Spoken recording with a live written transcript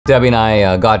Debbie and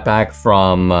I got back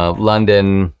from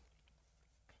London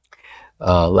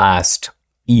last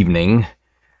evening.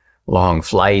 Long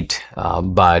flight,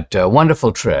 but a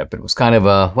wonderful trip. It was kind of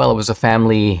it was a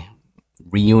family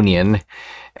reunion,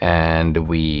 and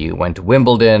we went to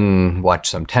Wimbledon,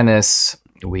 watched some tennis.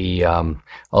 We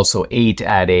also ate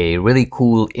at a really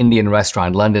cool Indian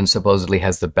restaurant. London supposedly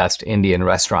has the best Indian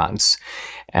restaurants.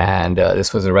 And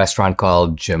this was a restaurant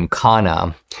called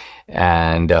Gymkhana.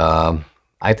 And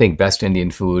I think best Indian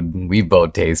food we've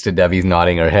both tasted. Debbie's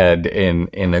nodding her head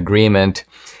in agreement.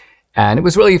 And it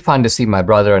was really fun to see my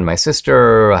brother and my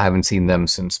sister. I haven't seen them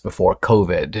since before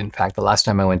COVID. In fact, the last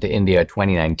time I went to India,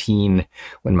 2019,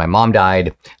 when my mom died.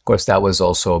 Of course, that was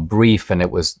also brief, and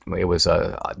it was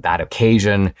that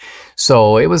occasion.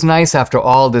 So it was nice after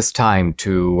all this time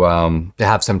to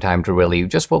have some time to really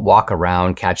just walk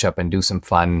around, catch up, and do some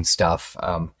fun stuff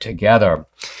together.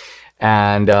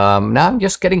 And now I'm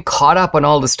just getting caught up on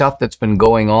all the stuff that's been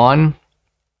going on.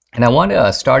 And I want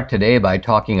to start today by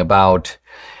talking about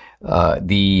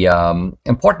the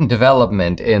important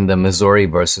development in the Missouri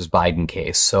versus Biden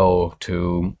case. So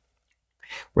to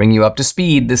bring you up to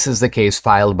speed, this is the case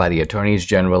filed by the Attorneys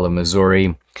General of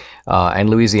Missouri and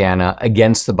Louisiana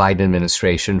against the Biden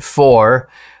administration for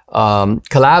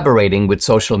collaborating with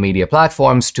social media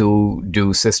platforms to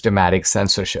do systematic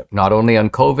censorship, not only on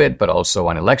COVID, but also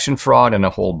on election fraud and a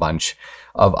whole bunch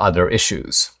of other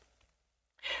issues.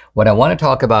 What I want to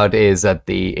talk about is that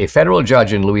a federal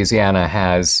judge in Louisiana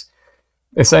has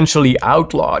essentially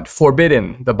outlawed,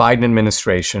 forbidden the Biden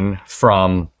administration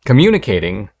from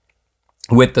communicating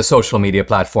with the social media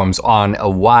platforms on a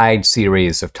wide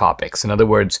series of topics. In other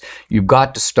words, you've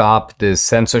got to stop this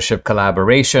censorship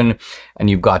collaboration, and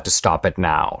you've got to stop it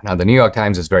now. Now, the New York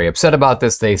Times is very upset about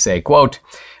this. They say, quote,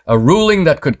 "A ruling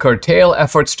that could curtail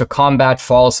efforts to combat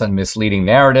false and misleading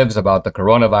narratives about the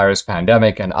coronavirus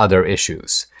pandemic and other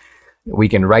issues." We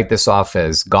can write this off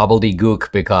as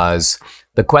gobbledygook because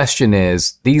the question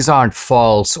is, these aren't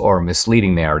false or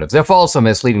misleading narratives. They're false or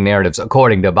misleading narratives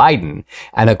according to Biden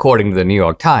and according to the New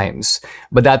York Times,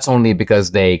 but that's only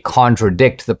because they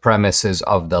contradict the premises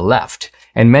of the left.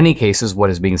 In many cases,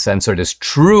 what is being censored is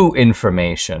true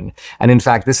information. And in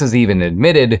fact, this is even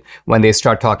admitted when they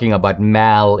start talking about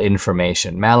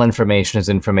malinformation. Malinformation is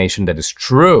information that is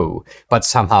true, but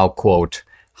somehow, quote,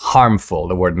 harmful.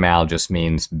 The word mal just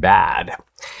means bad.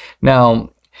 Now,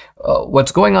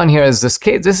 what's going on here is this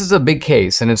case. This is a big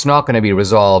case, and it's not going to be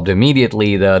resolved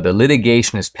immediately. The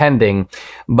litigation is pending,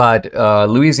 but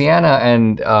Louisiana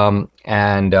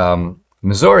and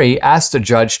Missouri asked the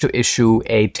judge to issue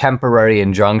a temporary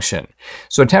injunction.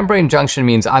 So a temporary injunction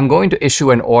means I'm going to issue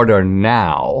an order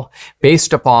now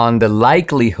based upon the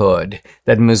likelihood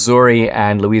that Missouri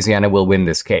and Louisiana will win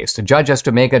this case. The judge has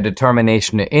to make a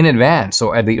determination in advance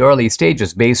or at the early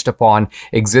stages based upon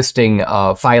existing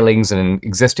filings and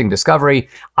existing discovery.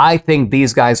 I think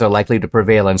these guys are likely to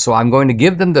prevail, and so I'm going to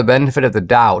give them the benefit of the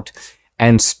doubt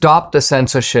and stop the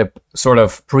censorship sort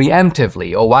of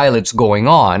preemptively or while it's going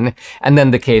on, and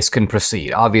then the case can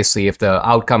proceed. Obviously, if the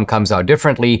outcome comes out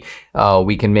differently,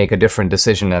 we can make a different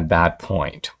decision at that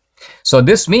point. So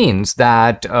this means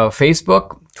that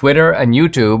Facebook, Twitter, and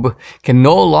YouTube can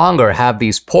no longer have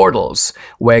these portals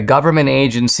where government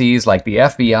agencies like the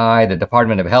FBI, the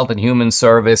Department of Health and Human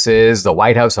Services, the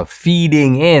White House are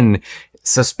feeding in,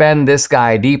 suspend this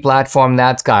guy, deplatform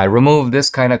that guy, remove this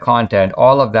kind of content.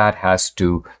 All of that has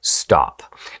to stop.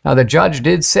 Now, the judge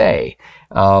did say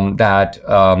that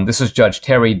this is Judge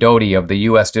Terry Doty of the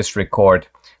U.S. District Court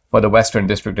for the Western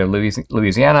District of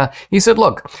Louisiana. He said,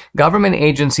 look, government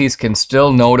agencies can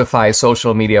still notify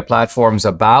social media platforms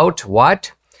about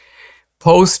what?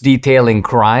 Posts detailing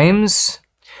crimes,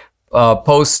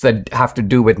 posts that have to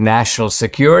do with national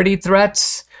security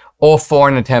threats, or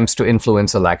foreign attempts to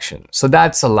influence elections. So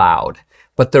that's allowed.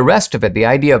 But the rest of it, the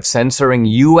idea of censoring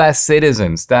U.S.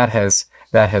 citizens, that has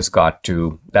got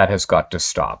to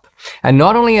stop. And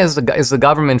not only is the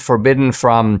government forbidden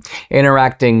from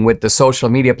interacting with the social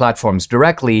media platforms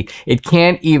directly, it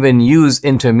can't even use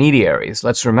intermediaries.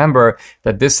 Let's remember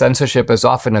that this censorship has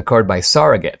often occurred by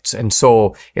surrogates. And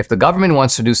so if the government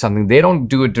wants to do something, they don't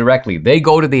do it directly. They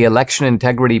go to the Election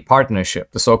Integrity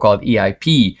Partnership, the so-called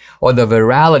EIP, or the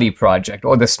Virality Project,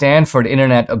 or the Stanford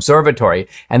Internet Observatory,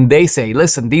 and they say,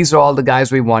 listen, these are all the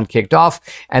guys we want kicked off,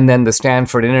 and then the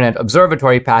Stanford Internet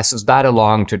Observatory passes that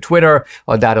along belonged to Twitter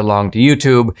or that belonged to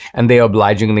YouTube, and they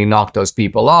obligingly knock those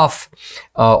people off,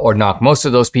 or knock most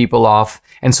of those people off.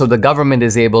 And so the government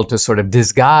is able to sort of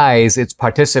disguise its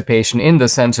participation in the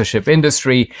censorship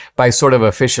industry by sort of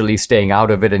officially staying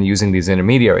out of it and using these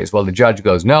intermediaries. Well, the judge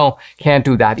goes, no, can't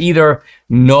do that either.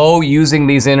 No using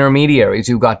these intermediaries.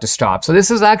 You've got to stop. So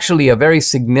this is actually a very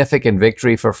significant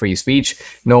victory for free speech.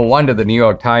 No wonder the New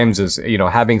York Times is,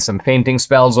 having some fainting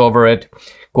spells over it.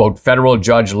 Quote, federal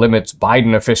judge limits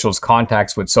Biden officials'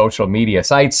 contacts with social media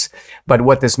sites. But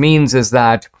what this means is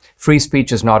that free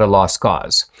speech is not a lost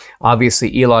cause.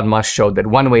 Obviously, Elon Musk showed that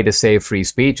one way to save free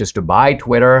speech is to buy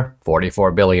Twitter,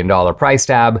 $44 billion price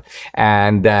tag,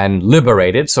 and then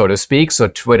liberate it, so to speak. So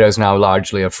Twitter is now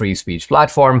largely a free speech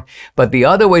platform. But the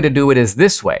other way to do it is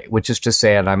this way, which is to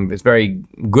say, and it's very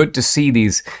good to see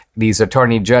these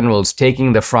attorney generals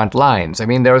taking the front lines. I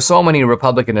mean, there are so many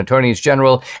Republican attorneys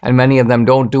general, and many of them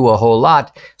don't do a whole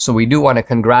lot. So we do want to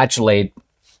congratulate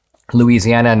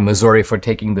Louisiana and Missouri for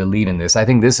taking the lead in this. I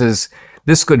think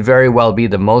this could very well be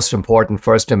the most important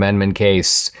First Amendment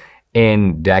case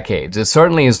in decades. It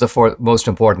certainly is the most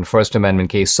important First Amendment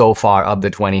case so far of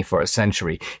the 21st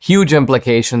century. Huge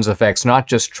implications, affects not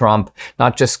just Trump,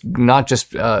 not just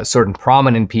certain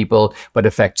prominent people, but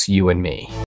affects you and me.